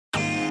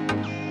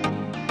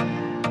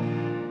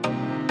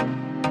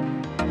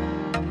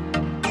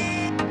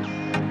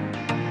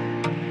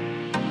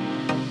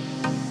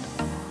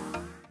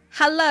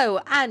Hello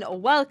and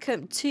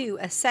welcome to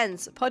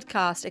Ascent's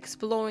podcast,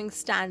 Exploring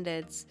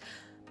Standards.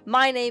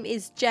 My name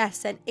is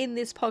Jess, and in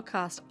this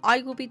podcast,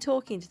 I will be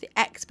talking to the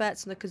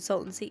experts in the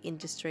consultancy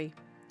industry.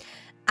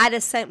 At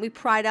Ascent, we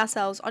pride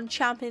ourselves on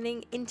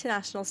championing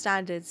international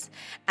standards,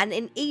 and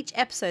in each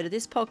episode of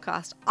this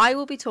podcast, I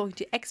will be talking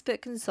to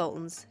expert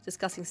consultants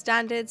discussing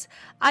standards,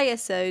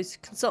 ISOs,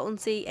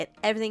 consultancy, and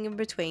everything in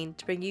between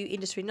to bring you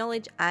industry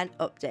knowledge and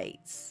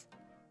updates.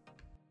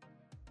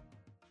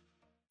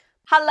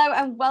 Hello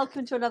and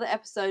welcome to another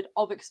episode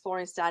of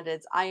Exploring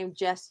Standards. I am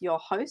Jess, your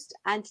host,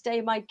 and today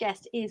my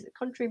guest is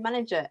Country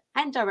Manager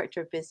and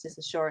Director of Business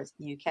Assurance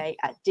UK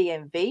at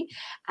DNV,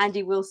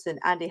 Andy Wilson.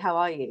 Andy, how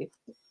are you?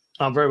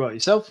 I'm very well.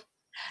 Yourself?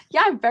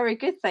 Yeah, I'm very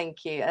good,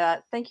 thank you.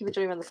 Thank you for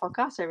joining me on the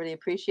podcast. I really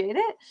appreciate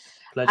it.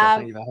 Pleasure.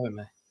 Thank you for having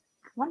me.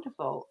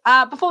 Wonderful.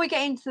 Before we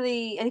get into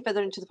any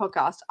further into the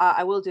podcast,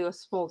 I will do a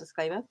small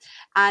disclaimer,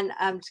 and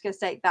I'm just going to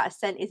state that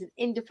Ascent is an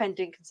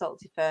independent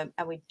consultancy firm,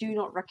 and we do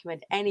not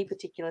recommend any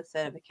particular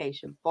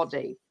certification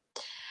body.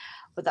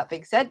 With that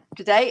being said,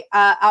 today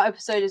our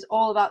episode is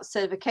all about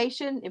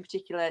certification, in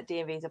particular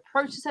DNV's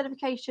approach to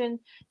certification,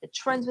 the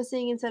trends we're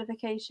seeing in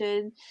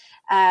certification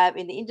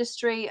in the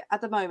industry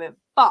at the moment.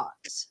 But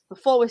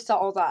before we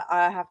start all that,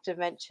 I have to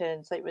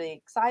mention something really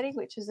exciting,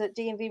 which is that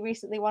DNV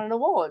recently won an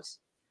award.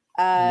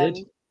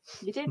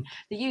 You did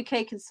the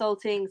UK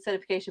Consulting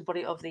Certification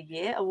Body of the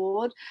Year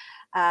award,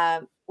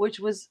 which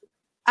was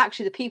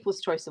actually the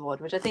People's Choice Award,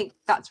 which I think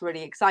that's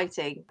really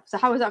exciting. So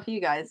how was that for you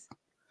guys?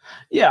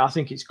 Yeah, I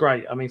think it's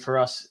great. I mean, for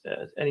us,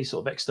 any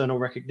sort of external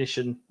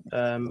recognition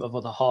of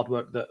all the hard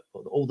work that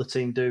all the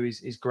team do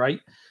is great.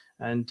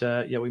 And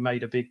we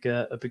made a big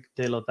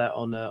deal of that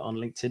on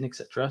LinkedIn,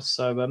 etc.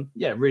 So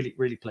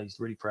really pleased,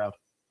 really proud.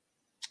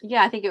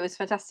 Yeah, I think it was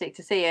fantastic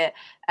to see it.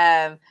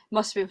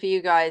 Must have been for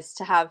you guys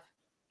to have,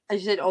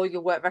 as you said, all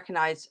your work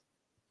recognised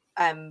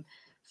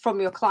from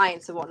your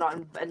clients and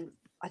whatnot. And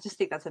I just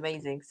think that's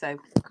amazing. So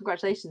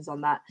congratulations on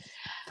that.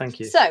 Thank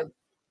you. So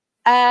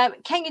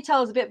can you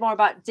tell us a bit more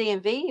about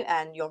DNV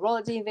and your role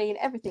at DNV and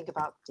everything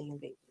about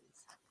DNV,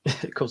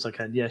 please? Of course I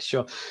can. Yeah,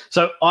 sure.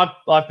 So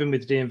I've been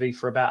with DNV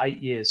for about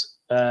 8 years,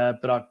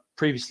 but I've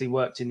previously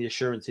worked in the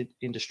assurance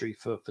industry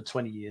for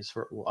 20 years,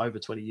 over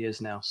 20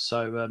 years now.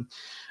 So,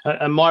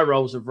 and my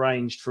roles have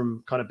ranged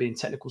from kind of being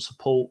technical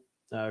support,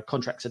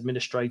 contracts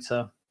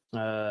administrator,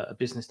 a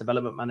business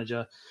development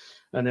manager,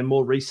 and then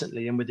more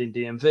recently, and within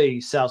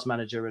DNV, sales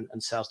manager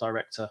and sales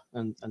director,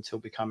 and until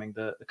becoming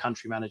the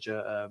country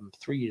manager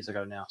 3 years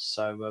ago now.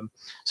 So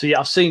yeah,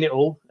 I've seen it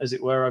all, as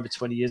it were, over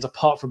 20 years.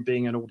 Apart from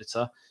being an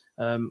auditor,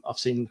 I've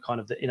seen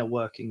kind of the inner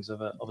workings of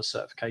a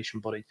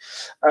certification body.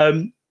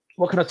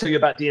 What can I tell you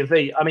about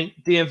DNV? I mean,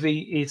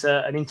 DNV is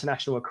an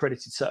international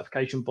accredited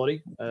certification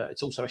body.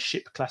 It's also a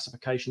ship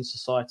classification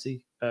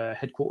society,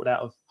 headquartered out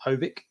of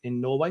Hovik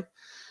in Norway.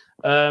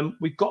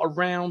 We've got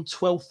around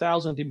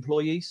 12,000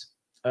 employees,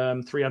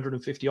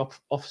 350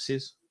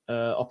 offices,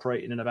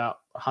 operating in about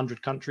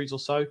 100 countries or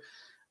so.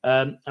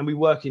 And we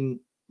work in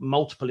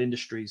multiple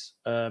industries.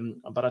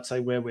 But I'd say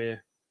where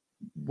we're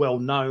well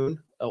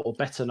known or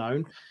better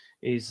known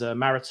is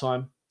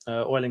maritime,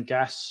 oil and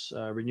gas,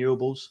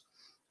 renewables,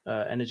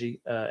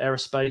 energy,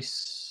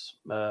 aerospace,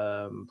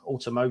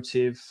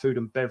 automotive, food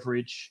and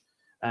beverage,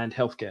 and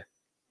healthcare.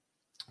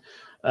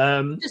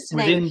 Just to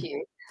name a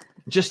few.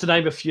 Just to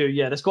name a few,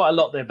 yeah, there's quite a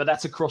lot there, but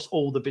that's across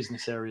all the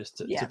business areas,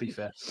 to be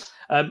fair.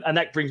 And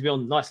that brings me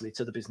on nicely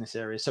to the business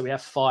areas. So we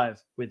have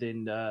 5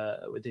 within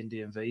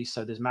DNV.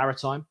 So there's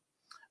maritime,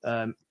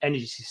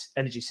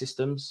 energy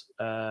systems,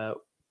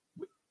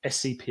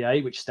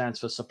 SCPA, which stands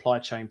for Supply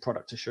Chain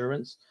Product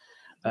Assurance,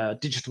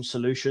 digital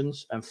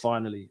solutions, and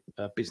finally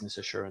business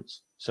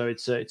assurance. So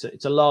it's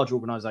a large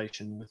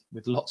organization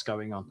with lots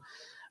going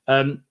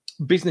on.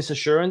 Business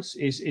assurance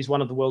is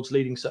one of the world's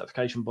leading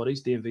certification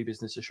bodies, DNV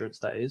Business Assurance,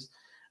 that is.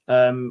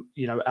 Our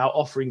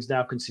offerings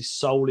now consist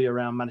solely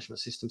around management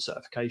system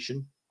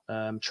certification,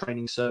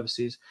 training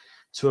services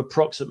to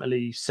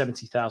approximately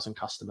 70,000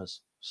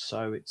 customers.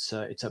 So it's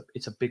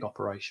a big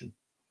operation.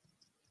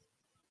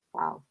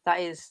 Wow, that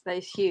is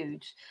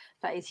huge.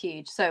 That is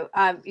huge. So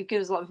you've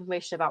given us a lot of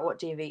information about what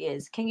DNV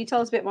is. Can you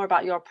tell us a bit more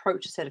about your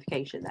approach to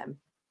certification then?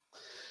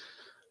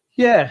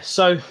 Yeah,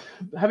 so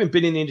having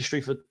been in the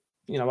industry for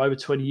over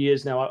 20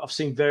 years now, I've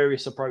seen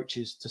various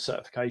approaches to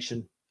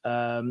certification.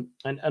 And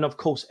of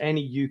course,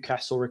 any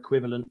UCAS or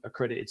equivalent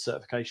accredited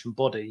certification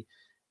body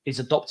is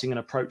adopting an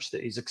approach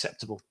that is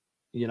acceptable.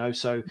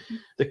 So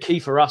the key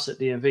for us at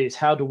DNV is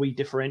how do we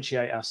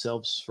differentiate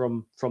ourselves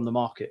from the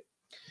market?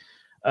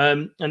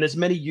 And there's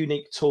many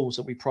unique tools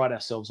that we pride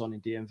ourselves on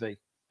in DNV.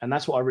 And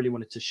that's what I really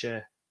wanted to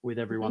share with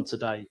everyone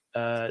today.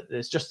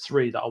 There's just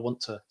 3 that I want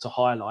to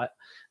highlight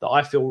that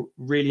I feel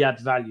really add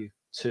value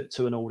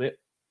to an audit.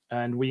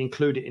 And we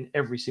include it in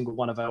every single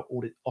one of our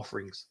audit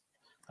offerings.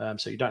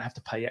 So you don't have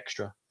to pay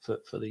extra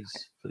for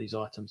these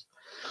items.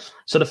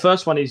 So the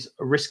first one is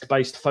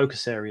risk-based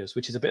focus areas,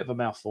 which is a bit of a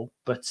mouthful,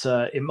 but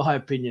in my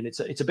opinion, it's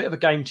a bit of a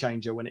game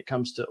changer when it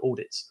comes to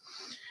audits.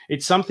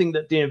 it's something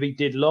that DNV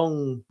did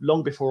long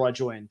before I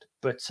joined,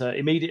 but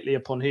immediately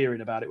upon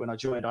hearing about it when I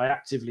joined, I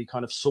actively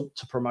kind of sought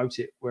to promote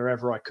it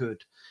wherever I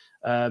could.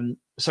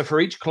 So for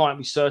each client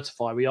we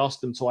certify, we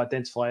ask them to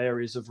identify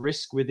areas of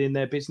risk within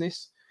their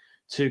business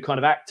to kind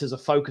of act as a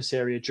focus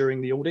area during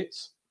the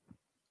audits.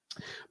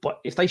 But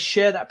if they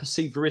share that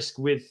perceived risk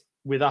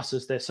with us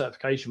as their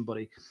certification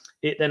body,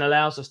 it then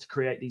allows us to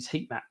create these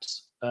heat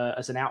maps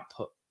as an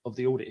output of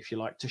the audit, if you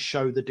like, to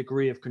show the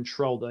degree of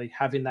control they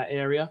have in that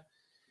area.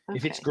 Okay.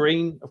 If it's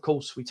green, of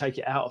course, we take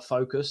it out of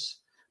focus.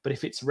 But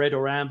if it's red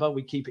or amber,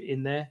 we keep it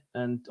in there.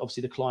 And obviously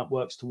the client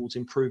works towards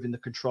improving the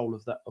control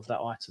of that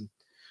item.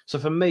 So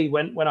for me,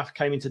 when I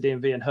came into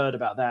DNV and heard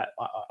about that,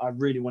 I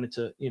really wanted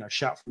to,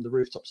 shout from the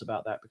rooftops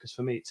about that, because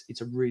for me,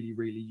 it's a really,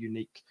 really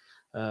unique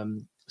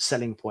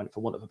selling point,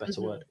 for want of a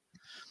better word.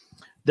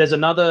 There's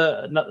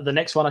the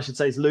next one I should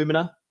say is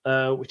Lumina,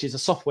 which is a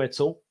software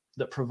tool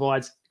that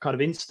provides kind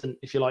of instant,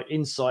 if you like,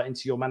 insight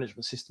into your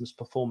management system's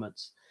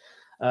performance.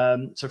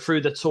 So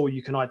through the tool,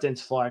 you can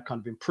identify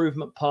kind of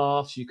improvement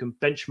paths. You can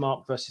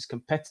benchmark versus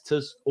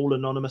competitors, all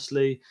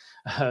anonymously.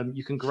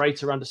 You can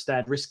greater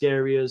understand risk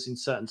areas in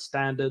certain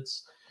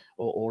standards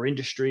or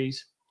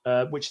industries,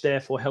 which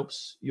therefore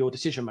helps your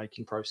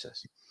decision-making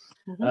process.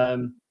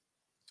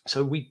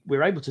 So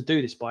we're able to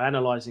do this by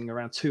analysing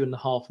around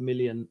 2.5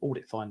 million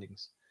audit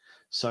findings.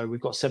 So we've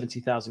got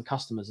 70,000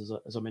 customers,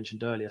 as I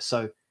mentioned earlier.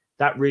 So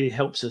that really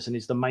helps us and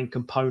is the main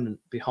component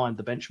behind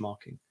the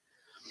benchmarking.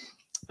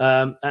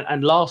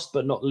 And last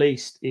but not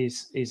least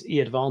is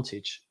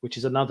eAdvantage, which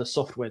is another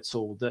software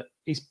tool that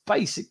is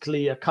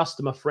basically a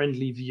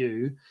customer-friendly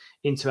view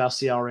into our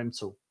CRM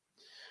tool.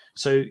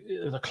 So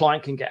the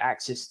client can get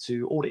access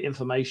to audit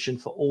information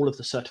for all of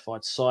the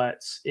certified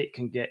sites. It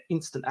can get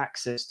instant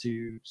access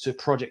to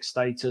project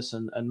status,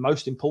 and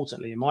most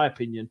importantly, in my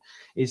opinion,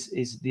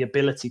 is the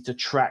ability to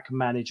track,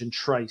 manage, and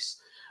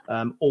trace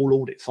all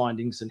audit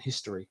findings and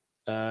history.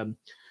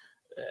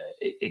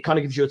 It kind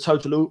of gives you a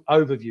total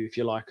overview, if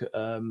you like,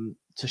 to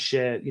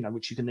share,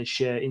 which you can then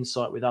share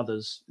insight with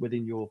others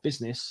within your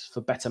business for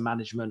better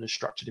management and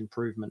structured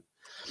improvement.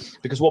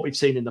 Because what we've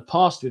seen in the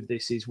past with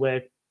this is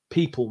where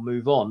people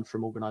move on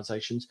from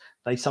organizations,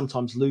 they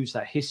sometimes lose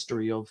that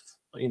history of,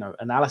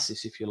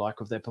 analysis, if you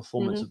like, of their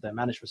performance of their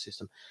management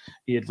system.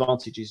 The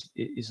advantage is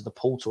the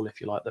portal,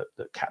 if you like,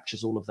 that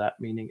captures all of that,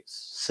 meaning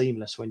it's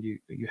seamless when you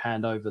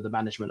hand over the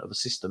management of a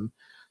system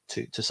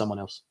to someone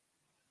else.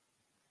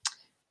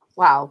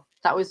 Wow,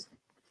 that was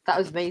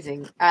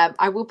amazing.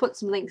 I will put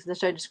some links in the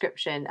show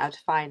description to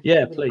find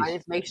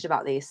information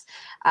about these.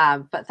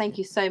 But thank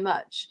you so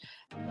much.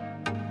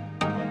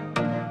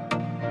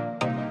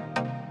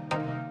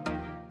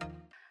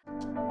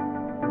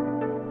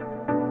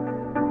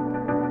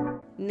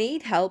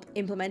 Need help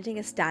implementing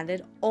a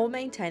standard or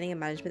maintaining a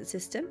management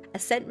system?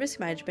 Ascent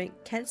Risk Management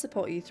can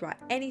support you throughout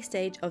any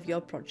stage of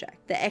your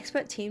project. The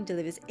expert team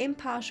delivers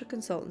impartial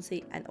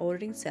consultancy and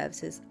auditing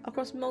services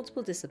across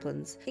multiple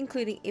disciplines,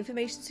 including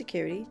information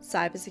security,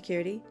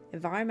 cybersecurity,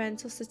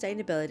 environmental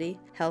sustainability,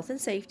 health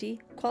and safety,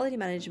 quality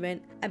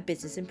management, and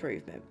business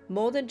improvement.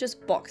 More than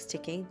just box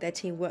ticking, their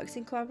team works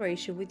in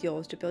collaboration with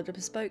yours to build a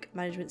bespoke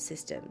management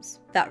systems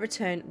that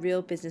return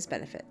real business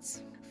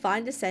benefits.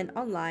 Find Ascent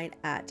online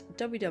at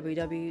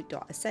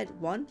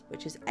www.ascent1,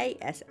 which is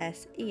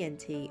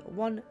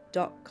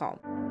ASSENT1.com.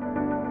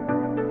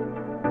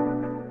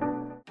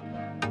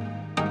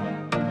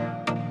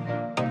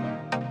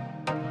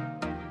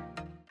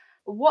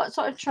 What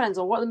sort of trends,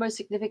 or what are the most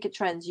significant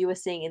trends you are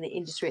seeing in the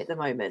industry at the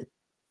moment?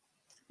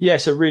 Yeah,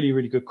 it's a really,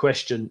 really good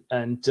question.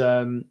 And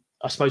I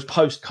suppose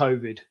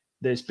post-COVID,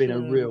 there's been a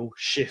real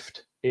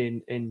shift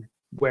in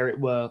where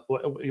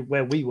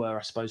we were,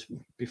 I suppose,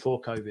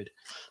 before COVID.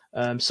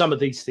 Some of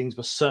these things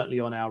were certainly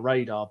on our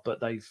radar, but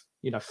they've,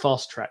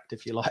 fast-tracked,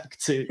 if you like,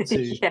 to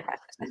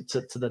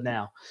the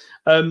now.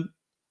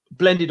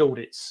 Blended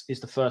audits is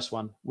the first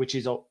one, which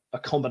is a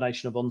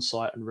combination of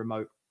on-site and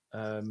remote.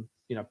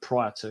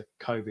 Prior to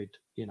COVID,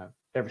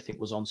 everything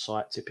was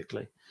on-site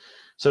typically.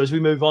 So as we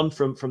move on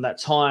from that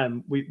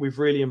time, we've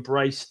really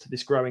embraced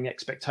this growing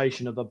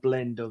expectation of a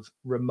blend of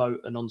remote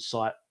and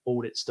on-site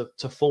audits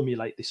to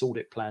formulate this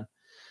audit plan.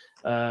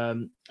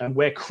 And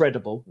where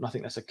credible, and I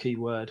think that's a key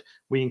word,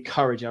 we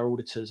encourage our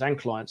auditors and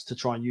clients to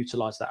try and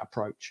utilize that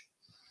approach.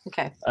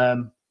 Okay.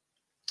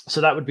 So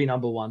that would be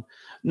number one.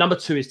 Number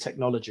two is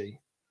technology,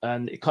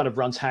 and it kind of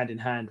runs hand in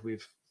hand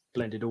with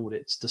blended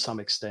audits to some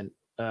extent.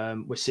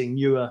 We're seeing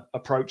newer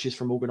approaches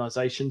from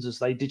organizations as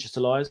they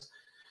digitalize.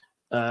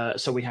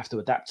 So we have to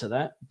adapt to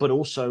that, but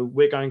also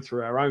we're going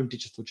through our own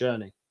digital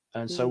journey.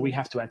 And so we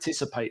have to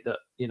anticipate that,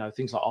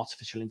 things like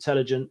artificial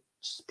intelligence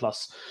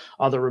plus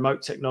other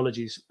remote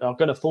technologies are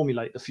going to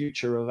formulate the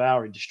future of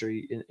our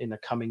industry in the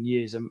coming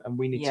years. And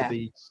we need to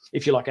be,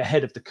 if you like,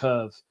 ahead of the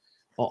curve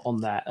on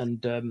that.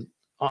 And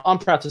I'm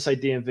proud to say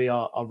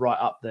DNV are right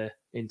up there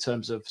in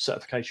terms of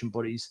certification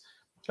bodies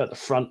at the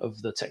front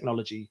of the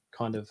technology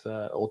kind of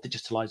or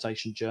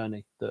digitalization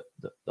journey that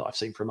I've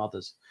seen from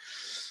others.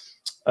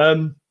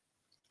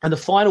 And the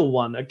final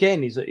one,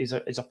 again, is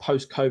a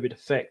post-COVID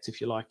effect,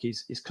 if you like,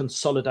 is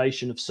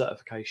consolidation of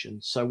certification.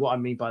 So what I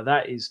mean by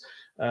that is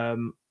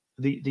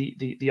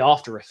the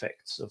after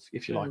effects of,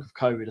 if you like, of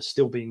COVID are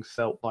still being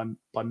felt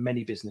by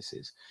many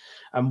businesses.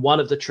 And one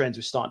of the trends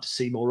we're starting to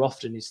see more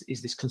often is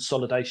this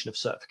consolidation of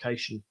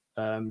certification.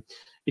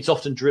 It's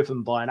often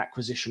driven by an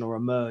acquisition or a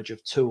merge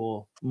of two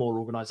or more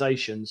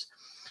organizations.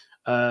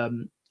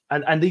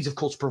 And these, of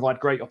course,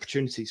 provide great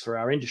opportunities for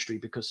our industry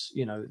because,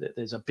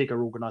 there's a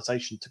bigger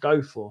organization to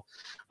go for.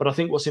 But I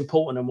think what's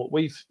important and what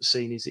we've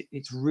seen is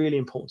it's really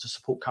important to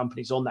support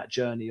companies on that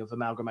journey of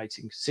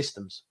amalgamating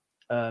systems.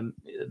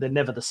 They're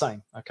never the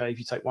same. Okay. If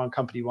you take one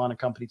company one and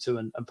company two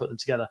and put them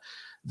together,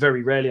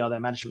 very rarely are their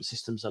management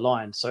systems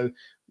aligned. So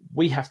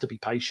we have to be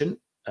patient,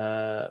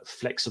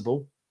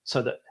 flexible,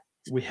 so that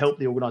we help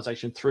the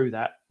organization through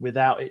that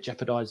without it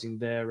jeopardizing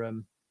their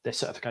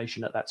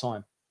certification at that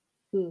time.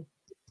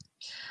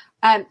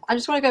 I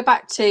just want to go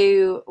back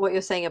to what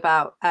you're saying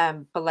about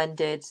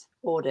blended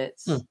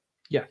audits.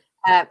 Yeah.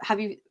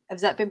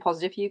 Has that been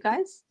positive for you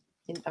guys?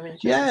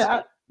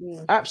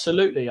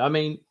 Absolutely. I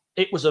mean,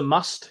 it was a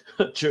must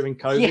during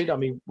COVID. Yeah. I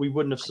mean, we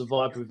wouldn't have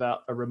survived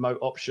without a remote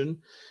option.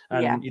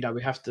 And,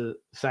 we have to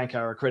thank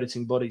our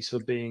accrediting bodies for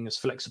being as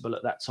flexible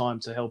at that time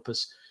to help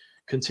us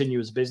continue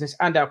as a business,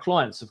 and our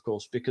clients, of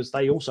course, because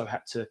they also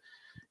had to,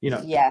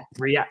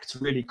 react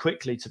really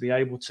quickly to be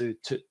able to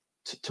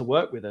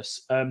work with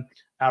us.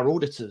 Our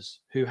auditors,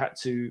 who had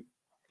to,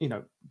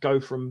 go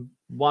from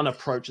one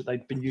approach that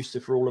they'd been used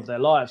to for all of their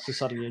lives to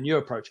suddenly a new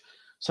approach.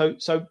 So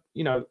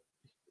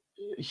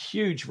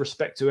huge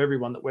respect to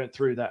everyone that went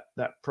through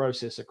that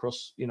process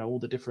across, all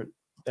the different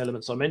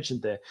elements I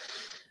mentioned there.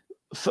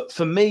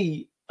 For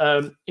me,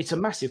 it's a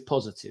massive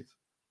positive.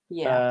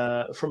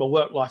 From a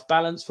work-life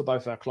balance for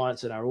both our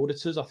clients and our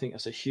auditors, I think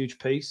that's a huge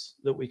piece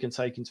that we can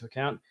take into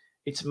account.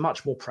 It's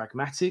much more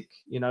pragmatic.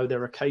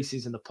 There are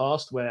cases in the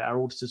past where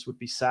our auditors would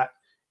be sat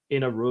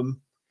in a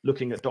room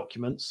looking at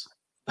documents.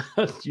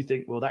 You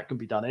think, well, that can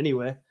be done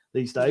anywhere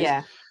these days.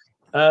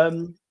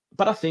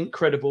 But I think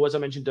credible, as I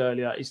mentioned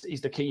earlier,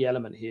 is the key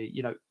element here.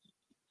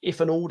 If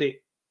an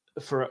audit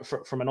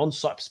from an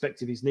on-site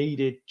perspective is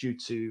needed due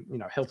to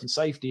health and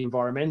safety,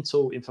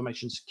 environmental,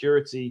 information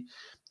security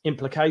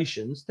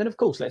implications, then of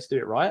course let's do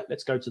it right.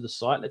 Let's go to the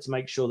site. Let's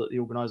make sure that the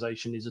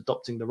organization is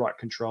adopting the right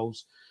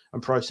controls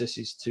and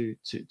processes to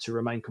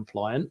remain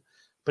compliant.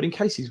 But in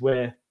cases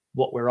where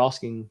what we're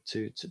asking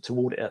to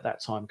audit at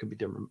that time can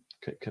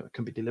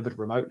be delivered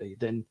remotely,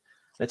 then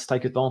let's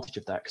take advantage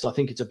of that, because I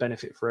think it's a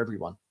benefit for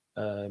everyone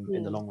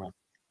in the long run.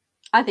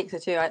 I think so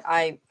too.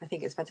 I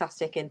think it's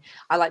fantastic, and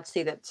I like to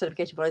see that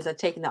certification bodies are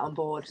taking that on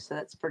board. So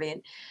that's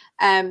brilliant.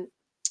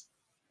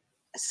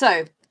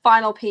 So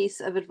final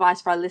piece of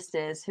advice for our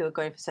listeners who are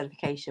going for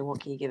certification,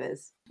 what can you give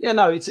us? Yeah,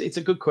 no, it's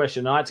a good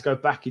question. I had to go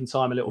back in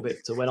time a little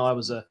bit to when I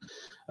was a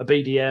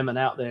BDM and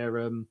out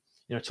there,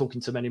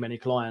 talking to many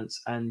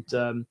clients. And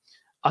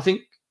I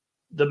think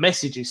the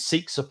message is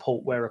seek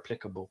support where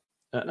applicable.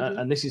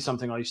 And this is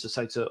something I used to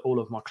say to all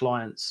of my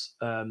clients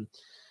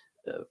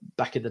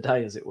back in the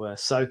day, as it were.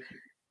 So,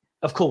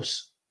 of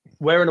course,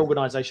 where an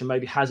organization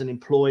maybe has an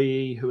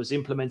employee who has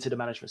implemented a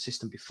management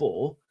system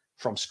before,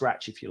 from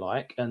scratch, if you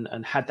like,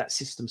 and had that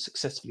system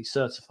successfully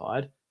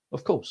certified,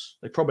 of course,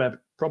 they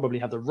probably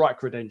have the right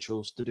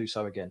credentials to do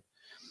so again.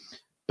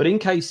 But in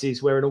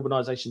cases where an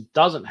organization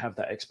doesn't have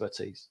that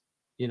expertise,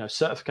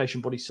 certification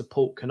body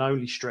support can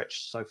only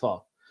stretch so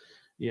far.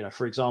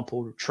 For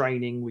example,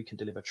 training, we can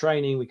deliver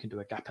training, we can do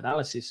a gap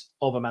analysis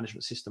of a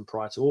management system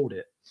prior to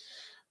audit,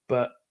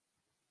 but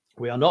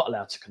we are not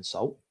allowed to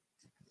consult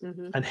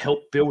and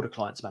help build a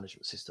client's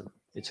management system.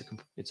 It's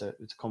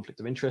a conflict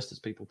of interest, as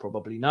people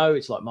probably know.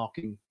 It's like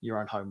marking your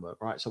own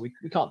homework, right? So we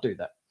can't do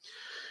that.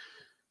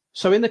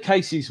 So in the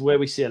cases where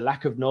we see a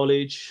lack of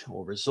knowledge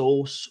or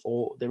resource,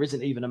 or there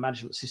isn't even a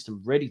management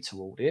system ready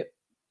to audit,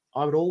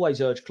 I would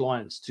always urge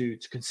clients to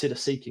consider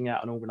seeking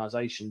out an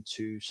organization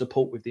to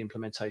support with the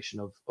implementation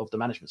of the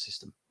management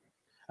system.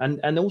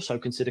 And also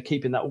consider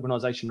keeping that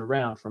organization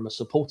around from a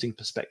supporting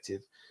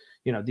perspective,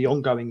 the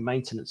ongoing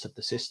maintenance of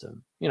the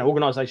system.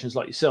 Organizations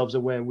like yourselves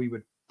are where we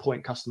would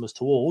point customers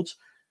towards,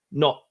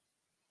 not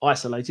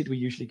isolated. We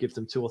usually give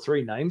them 2 or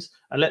 3 names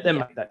and let them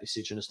make that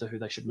decision as to who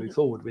they should move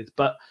forward with.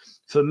 But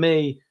for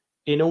me,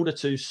 in order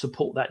to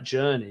support that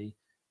journey,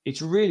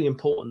 it's really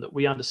important that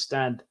we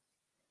understand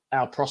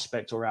our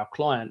prospect or our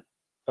client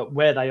at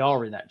where they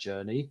are in that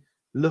journey,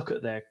 look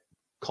at their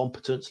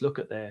competence, look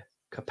at their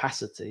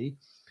capacity,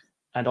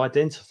 and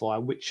identify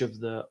which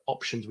of the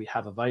options we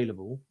have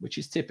available, which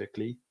is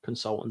typically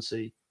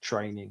consultancy,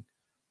 training,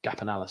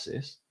 gap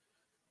analysis,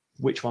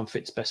 which one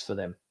fits best for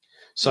them.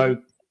 So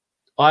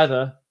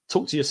either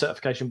talk to your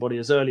certification body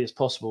as early as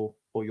possible,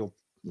 or your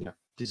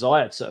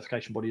desired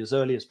certification body as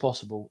early as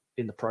possible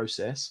in the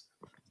process,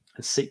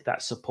 and seek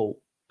that support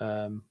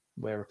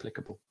where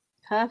applicable.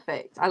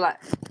 Perfect.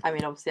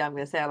 Obviously I'm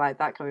going to say I like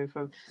that, coming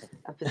from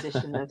a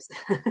position of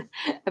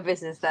a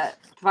business that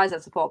provides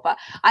that support, but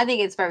I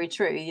think it's very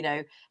true,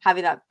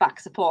 having that back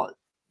support,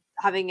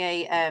 having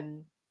a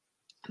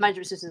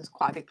management system is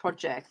quite a big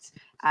project,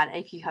 and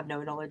if you have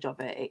no knowledge of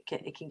it,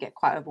 it can get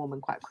quite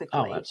overwhelming quite quickly.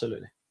 Oh,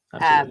 absolutely.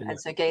 Absolutely. And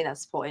so getting that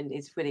support in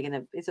is really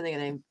it's only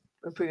going to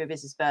improve your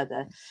business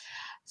further.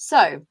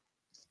 So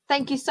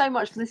thank you so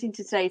much for listening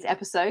to today's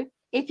episode.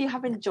 If you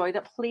have enjoyed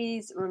it,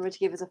 please remember to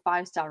give us a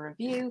 5-star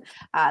review,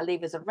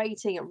 leave us a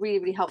rating. It really,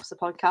 really helps the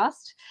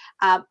podcast.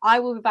 I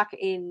will be back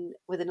in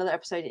with another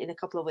episode in a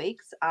couple of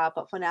weeks.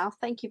 But for now,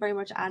 thank you very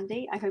much,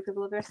 Andy. I hope you have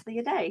a lovely rest of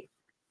your day.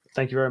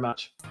 Thank you very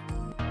much.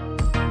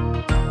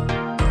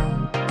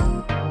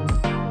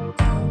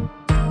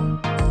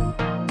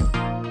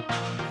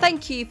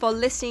 Thank you for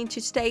listening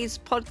to today's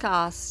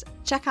podcast.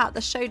 Check out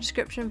the show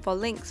description for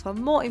links for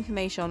more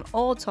information on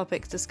all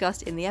topics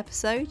discussed in the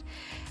episode.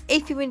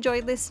 If you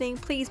enjoyed listening,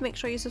 please make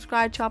sure you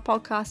subscribe to our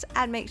podcast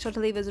and make sure to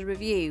leave us a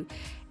review.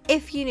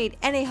 If you need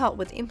any help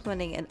with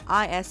implementing an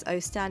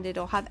ISO standard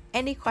or have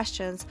any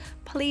questions,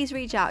 please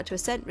reach out to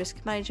Ascent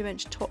Risk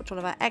Management to talk to one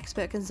of our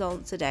expert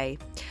consultants today.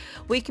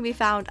 We can be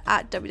found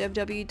at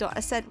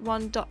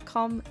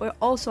www.ascent1.com. We're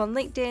also on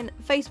LinkedIn,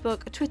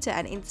 Facebook, Twitter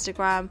and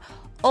Instagram.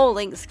 All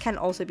links can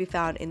also be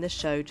found in the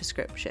show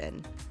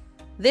description.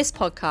 This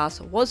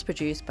podcast was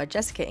produced by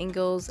Jessica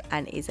Ingalls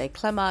and is a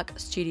Clemark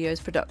Studios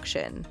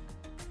production.